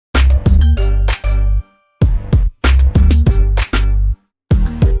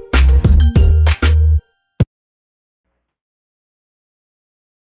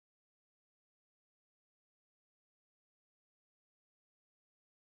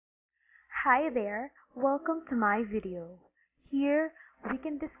Hi there, welcome to my video. Here we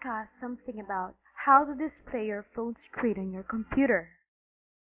can discuss something about how to display your phone screen on your computer.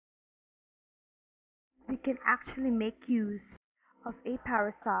 We can actually make use of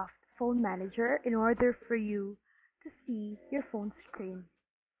Apowersoft Phone Manager in order for you to see your phone screen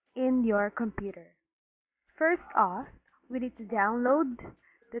in your computer. First off, we need to download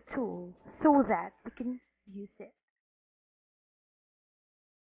the tool so that we can use it.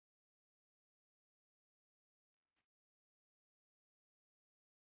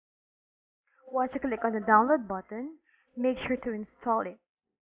 Once you click on the download button, make sure to install it.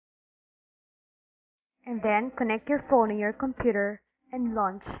 And then connect your phone to your computer and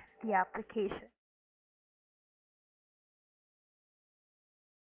launch the application.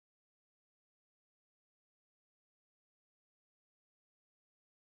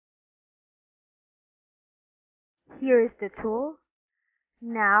 Here is the tool.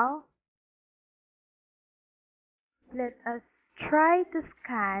 Now, let us try to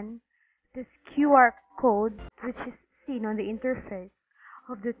scan this QR code which is seen on the interface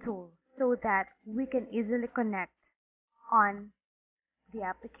of the tool so that we can easily connect on the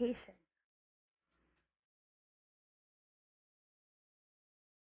application.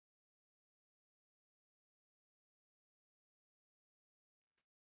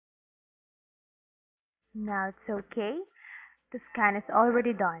 Now it's okay. The scan is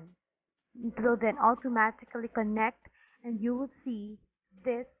already done. It will then automatically connect and you will see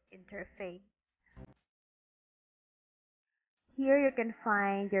this interface. Here you can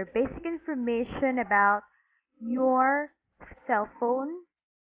find your basic information about your cell phone,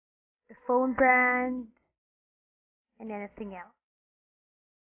 the phone brand, and anything else.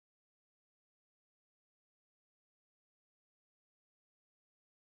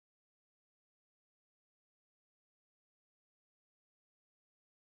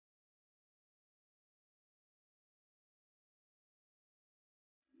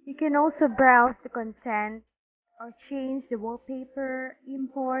 You can also browse the content or change the wallpaper,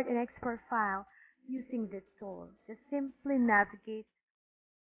 import and export file using this tool. Just simply navigate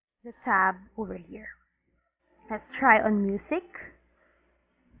the tab over here. Let's try on music.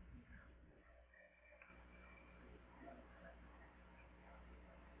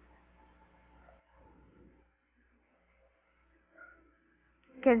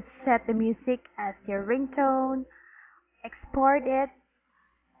 You can set the music as your ringtone, export it,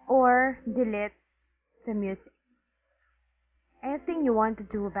 or delete the music. Anything you want to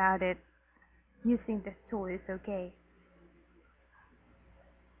do about it using this tool is okay.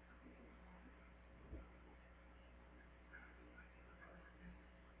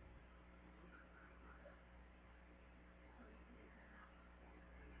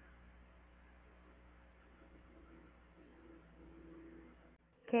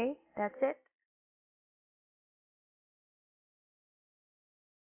 Okay, that's it.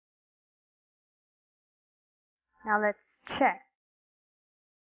 Now let's check.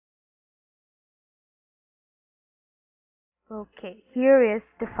 Okay, here is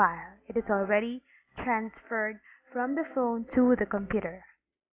the file. It is already transferred from the phone to the computer.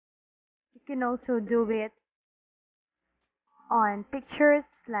 You can also do it on pictures,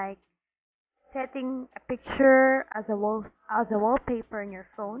 like setting a picture as a wallpaper on your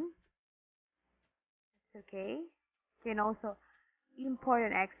phone. It's okay. You can also import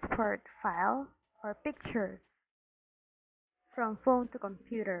and export file or pictures from phone to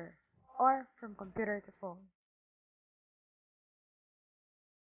computer or from computer to phone.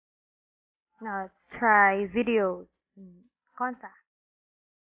 Now let's try videos and contact.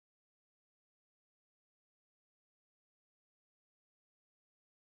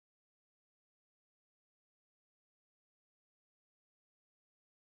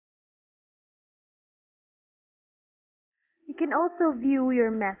 You can also view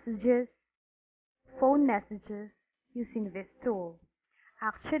your messages, phone messages, using this tool.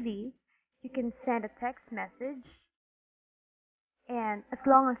 Actually, you can send a text message, and as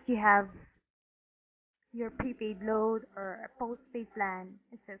long as you have your prepaid load or a postpaid plan,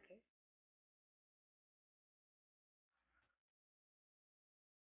 it's okay.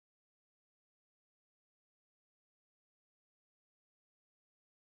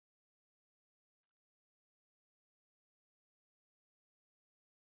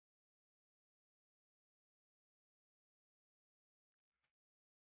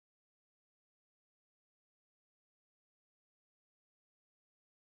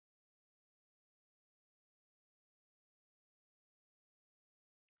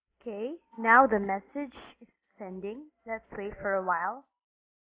 Okay, now the message is sending. Let's wait for a while.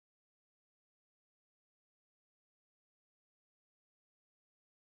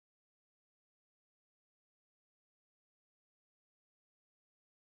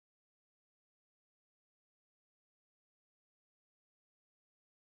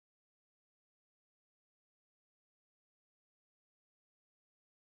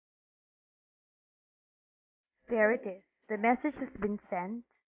 There it is. The message has been sent.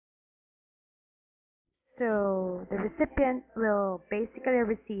 So the recipient will basically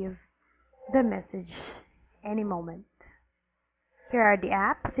receive the message any moment. Here are the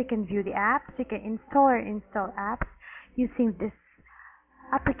apps. You can view the apps. You can install or install apps using this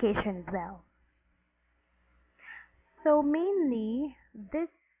application as well. So mainly, this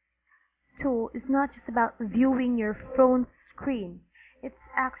tool is not just about viewing your phone screen. It's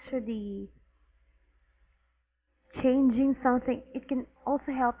actually changing something. It can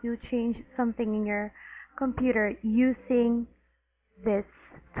also help you change something in your computer using this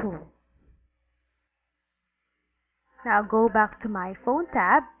tool. Now go back to my phone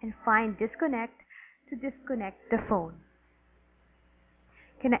tab and find disconnect to disconnect the phone.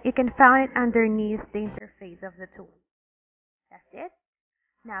 You can find it underneath the interface of the tool. That's it.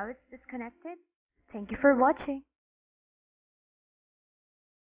 Now it's disconnected. Thank you for watching.